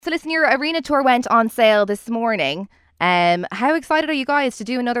So listen, your arena tour went on sale this morning. How excited are you guys to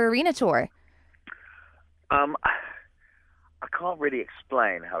do another arena tour? Um, I can't really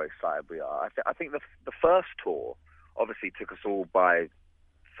explain how excited we are. I think the first tour obviously took us all by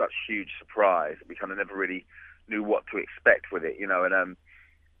such huge surprise. We kind of never really knew what to expect with it, and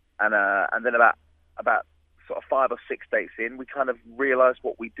then about sort of 5 or 6 dates in, we kind of realised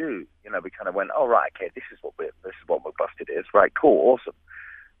what we do. We kind of went, oh right, okay, this is what McBusted is, right? Cool, awesome.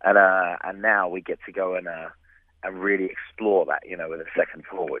 And now we get to go and really explore that, with a second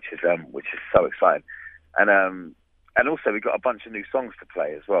tour, which is so exciting. And also we've got a bunch of new songs to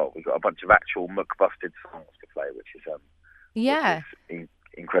play as well. We've got a bunch of actual McBusted songs to play, which is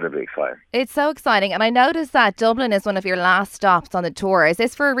incredibly exciting. It's so exciting. And I noticed that Dublin is one of your last stops on the tour. Is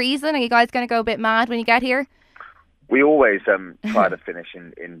this for a reason? Are you guys going to go a bit mad when you get here? We always try to finish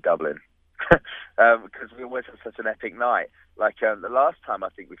in Dublin because we always have such an epic night. Like the last time I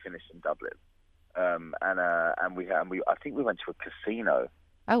think we finished in Dublin, and I think we went to a casino.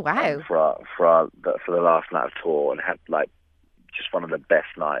 Oh wow! For the last night of tour, and had like just one of the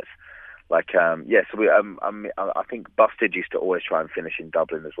best nights. So we I think Busted used to always try and finish in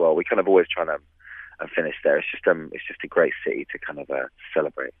Dublin as well. We kind of always try to finish there. It's just a great city to kind of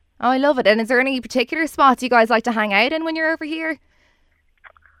celebrate. Oh, I love it. And is there any particular spots you guys like to hang out in when you're over here?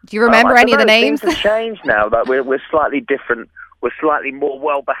 Do you remember any of the names? Things have changed now. Like we're slightly different. We're slightly more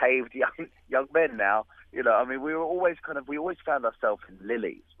well-behaved young men now. We always found ourselves in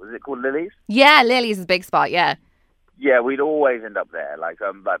Lily's. Was it called Lily's? Yeah, Lily's is a big spot. Yeah. Yeah, we'd always end up there.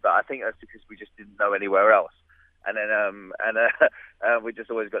 But I think that's because we just didn't know anywhere else. And then we just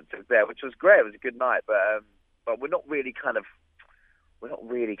always got to there, which was great. It was a good night. But we're not really kind of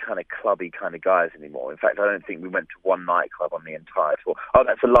clubby kind of guys anymore. In fact, I don't think we went to one nightclub on the entire tour. Oh,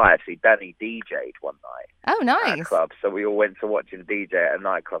 that's a lie, actually. Danny DJ'd one night. Oh, nice. At a club. So we all went to watch him DJ at a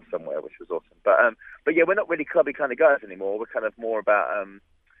nightclub somewhere, which was awesome. But yeah, we're not really clubby kind of guys anymore. We're kind of more about...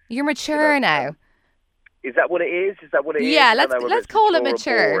 You're mature now. Is that what it is? Yeah, let's call it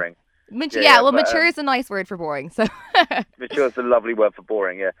mature. Mature is a nice word for boring. So mature is a lovely word for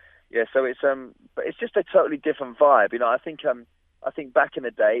boring. Yeah. So it's but it's just a totally different vibe. I think back in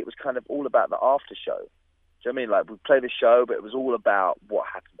the day it was kind of all about the after show. Do you know what I mean? Like we'd play the show, but it was all about what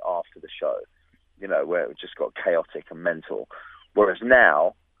happened after the show. Where it just got chaotic and mental. Whereas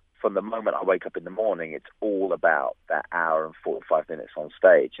now, from the moment I wake up in the morning, it's all about that hour and 45 minutes on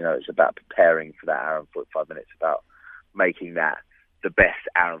stage. It's about preparing for that hour and 45 minutes, about making that the best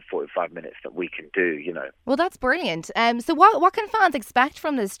hour and 45 minutes that we can do, Well, that's brilliant. So what can fans expect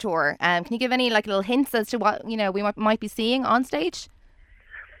from this tour? Can you give any little hints as to what, we might be seeing on stage?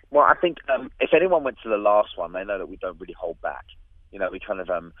 Well, I think if anyone went to the last one, they know that we don't really hold back. We kind of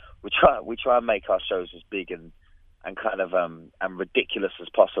we try and make our shows as big and kind of and ridiculous as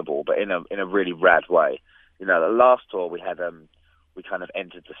possible, but in a really rad way. The last tour we had we kind of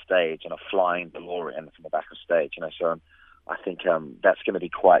entered the stage on a flying DeLorean from the back of stage. So I think that's going to be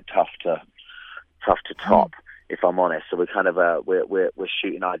quite tough to top, if I'm honest. So we're kind of we're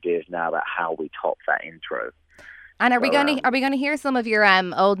shooting ideas now about how we top that intro. And are we going to hear some of your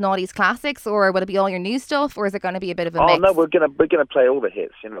old noughties classics, or will it be all your new stuff, or is it going to be a bit of a mix? Oh no, we're gonna play all the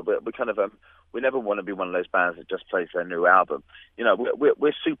hits. We're kind of we never want to be one of those bands that just plays their new album.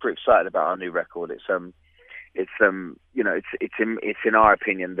 We're super excited about our new record. It's in our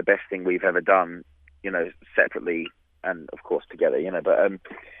opinion the best thing we've ever done. Separately and of course together. But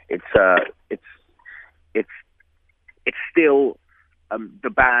it's still. The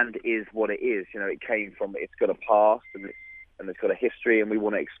band is what it is. It's got a past and it's got a history, and we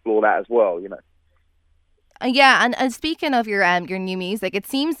want to explore that as well. Yeah, and speaking of your new music, it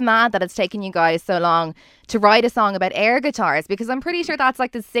seems mad that it's taken you guys so long to write a song about air guitars, because I'm pretty sure that's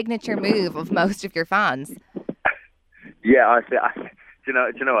like the signature move of most of your fans. Yeah, do you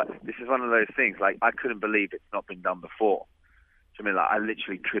know what? This is one of those things. Like I couldn't believe it's not been done before. I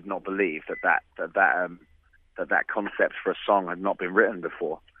literally could not believe that concept for a song had not been written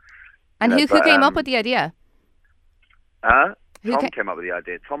before. And who came up with the idea? Tom came up with the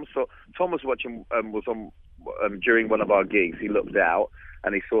idea. Tom was watching, was on during one of our gigs. He looked out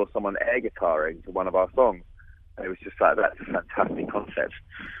and he saw someone air guitaring to one of our songs. And it was just like, that's a fantastic concept.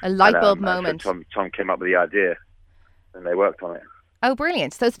 A light bulb moment. So Tom came up with the idea and they worked on it. Oh,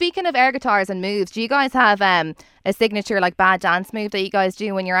 brilliant. So speaking of air guitars and moves, do you guys have a signature bad dance move that you guys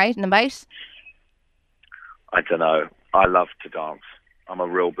do when you're out and about? I don't know. I love to dance. I'm a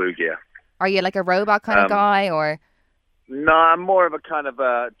real boogier. Are you like a robot kind of guy, or? No, I'm more of a kind of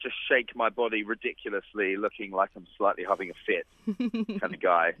just shake my body ridiculously, looking like I'm slightly having a fit kind of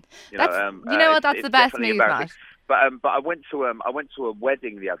guy. That's the best move, Matt. but I went to a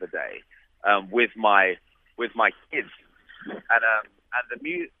wedding the other day with my kids, and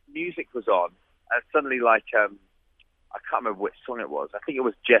the music was on, and suddenly I can't remember which song it was. I think it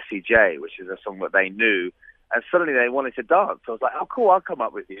was Jessie J, which is a song that they knew, and suddenly they wanted to dance. So I was like, oh cool, I'll come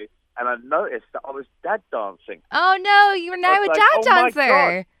up with you. And I noticed that I was dad dancing. Oh no, you're now a like, dad oh dancer. My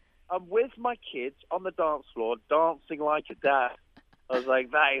God. I'm with my kids on the dance floor, dancing like a dad. I was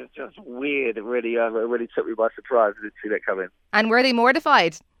like, that is just weird. It really took me by surprise. I didn't see that coming. And were they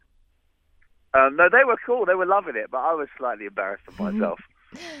mortified? No, they were cool. They were loving it, but I was slightly embarrassed of myself.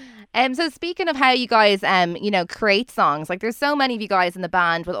 So speaking of how you guys, create songs, like there's so many of you guys in the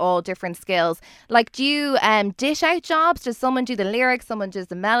band with all different skills. Like, do you dish out jobs? Does someone do the lyrics, someone does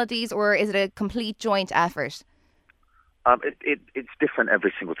the melodies, or is it a complete joint effort? It's different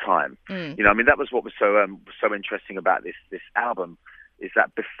every single time. That was what was so interesting about this album, is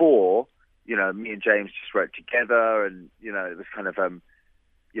that before, me and James just wrote together, and it was kind of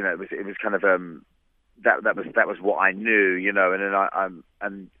it was kind of that was what I knew, and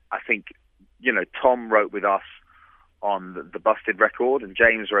then I think Tom wrote with us on the Busted record, and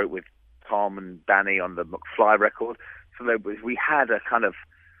James wrote with Tom and Danny on the McFly record. So we had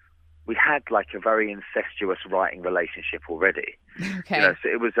like a very incestuous writing relationship already. Okay. So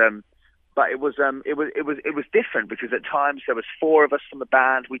it was but it was different, because at times there was 4 of us from the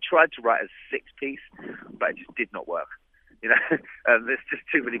band. We tried to write a 6-piece, but it just did not work. There's just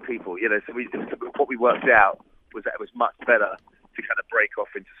too many people. So what we worked out was that it was much better to kind of break off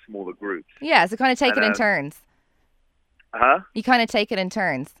into smaller groups. Yeah, so kind of take it in turns. You kind of take it in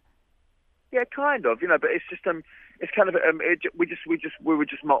turns. Yeah, kind of. But it's just it's kind of we were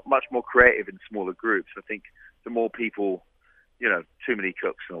just much more creative in smaller groups. I think the more people, too many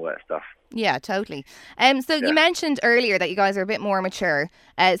cooks and all that stuff. Yeah, totally. So you mentioned earlier that you guys are a bit more mature.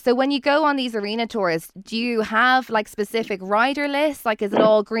 So when you go on these arena tours, do you have like specific rider lists? Like, is it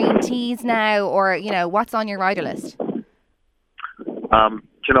all green teas now, or what's on your rider list?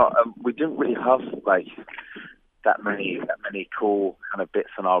 We didn't really have like that many cool kind of bits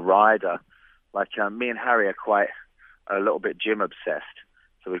on our rider. Like me and Harry are quite a little bit gym obsessed,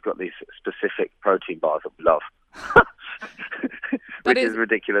 so we've got these specific protein bars that we love. Which is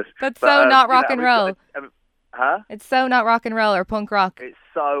ridiculous. That's so not rock and roll. It's so not rock and roll or punk rock. It's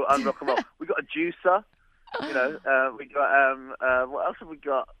so un-rock and roll. We got a juicer. We got what else have we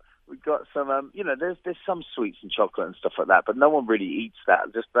got? We got some there's some sweets and chocolate and stuff like that, but no one really eats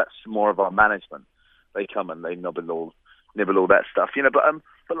that. That's more of our management. They come and they nibble all that stuff.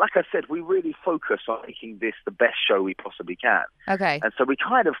 But like I said, we really focus on making this the best show we possibly can. Okay. And so we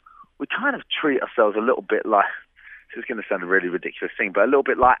kind of treat ourselves a little bit like, this is going to sound a really ridiculous thing, but a little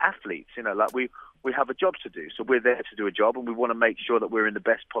bit like athletes. Like we have a job to do, so we're there to do a job, and we want to make sure that we're in the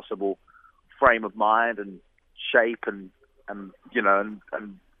best possible frame of mind and shape and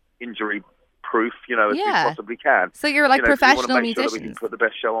injury proof, as we possibly can. So you're like professional musicians. Sure that we can put the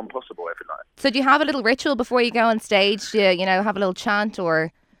best show on possible every night. So do you have a little ritual before you go on stage? Do you, have a little chant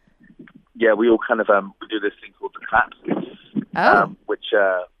or? Yeah, we all kind of we do this thing called the clap, which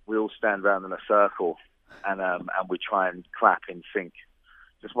we all stand around in a circle, and we try and clap in sync.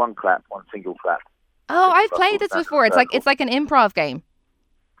 Just one clap, one single clap. Oh, I've played this before. It's like an improv game.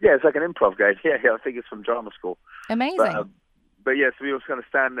 Yeah, it's like an improv game. Yeah, I think it's from drama school. Amazing. But yes, we all kind of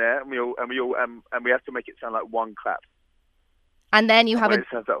stand there, and we have to make it sound like one clap. And then you have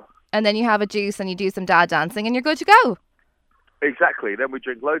a juice, and you do some dad dancing, and you're good to go. Exactly. Then we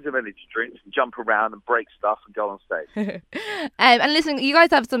drink loads of energy drinks and jump around and break stuff and go on stage. And listen, you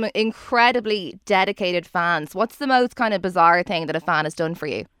guys have some incredibly dedicated fans. What's the most kind of bizarre thing that a fan has done for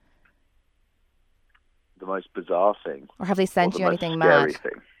you? The most bizarre thing? Or have they sent you anything mad?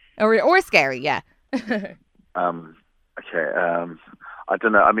 Thing? Or scary, yeah. Okay. I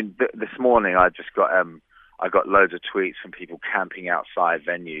don't know. I mean, this morning I just got I got loads of tweets from people camping outside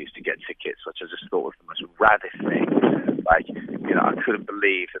venues to get tickets, which I just thought was the most raddest thing. Like, I couldn't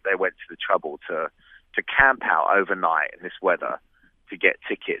believe that they went to the trouble to camp out overnight in this weather to get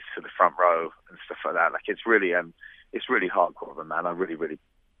tickets to the front row and stuff like that. Like, it's really hardcore of them, man. I really, really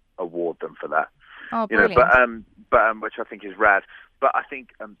award them for that. Oh, brilliant. But which I think is rad. But I think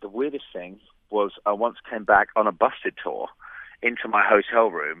the weirdest thing was I once came back on a Busted tour into my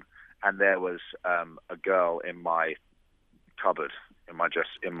hotel room, and there was a girl in my cupboard in my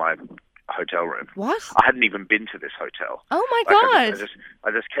hotel room. What? I hadn't even been to this hotel. Oh my God!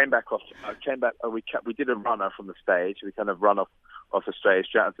 I just came back off. We did a runner from the stage. We kind of run off the stage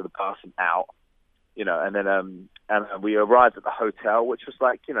straight into the bus and out. And then and we arrived at the hotel, which was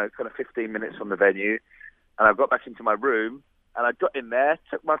like kind of 15 minutes from the venue. And I got back into my room, And I got in there,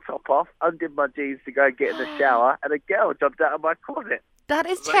 took my top off, undid my jeans to go and get in the shower, and a girl jumped out of my closet. That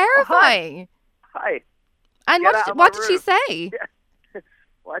is terrifying. Hi. And what did she say? Yeah.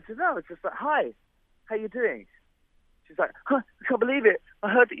 Well, I don't know. It's just like, hi, how you doing? She's like, huh, I can't believe it. I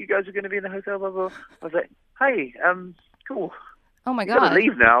heard that you guys were going to be in the hotel, blah, blah. I was like, hey, cool. Oh, my I'm God. going to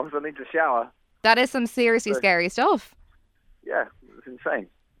leave now because I need to shower. That is some seriously scary stuff. Yeah, it's insane.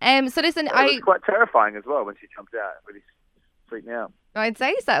 So listen, it was quite terrifying as well when she jumped out. It really freaked me out. I'd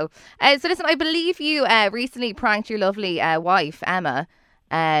say so. So listen, I believe you recently pranked your lovely wife, Emma,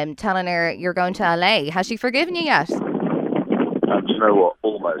 telling her you're going to LA. Has she forgiven you yet? Do you know what?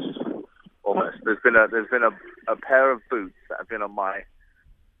 Almost. There's been a pair of boots that have been on my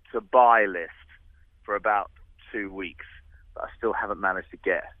to buy list for about 2 weeks that I still haven't managed to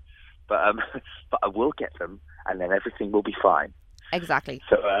get. But I will get them, and then everything will be fine. Exactly.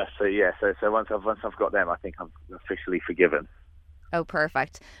 So once I've got them, I think I'm officially forgiven. Oh,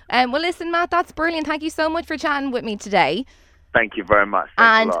 perfect. Well, listen, Matt, that's brilliant. Thank you so much for chatting with me today. Thank you very much.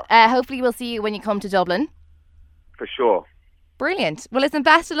 Thanks a lot. Hopefully we'll see you when you come to Dublin. For sure. Brilliant. Well, listen,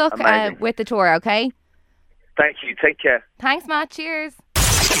 best of luck with the tour, okay? Thank you. Take care. Thanks, Matt. Cheers.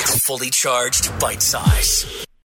 It's Fully Charged Bite Size.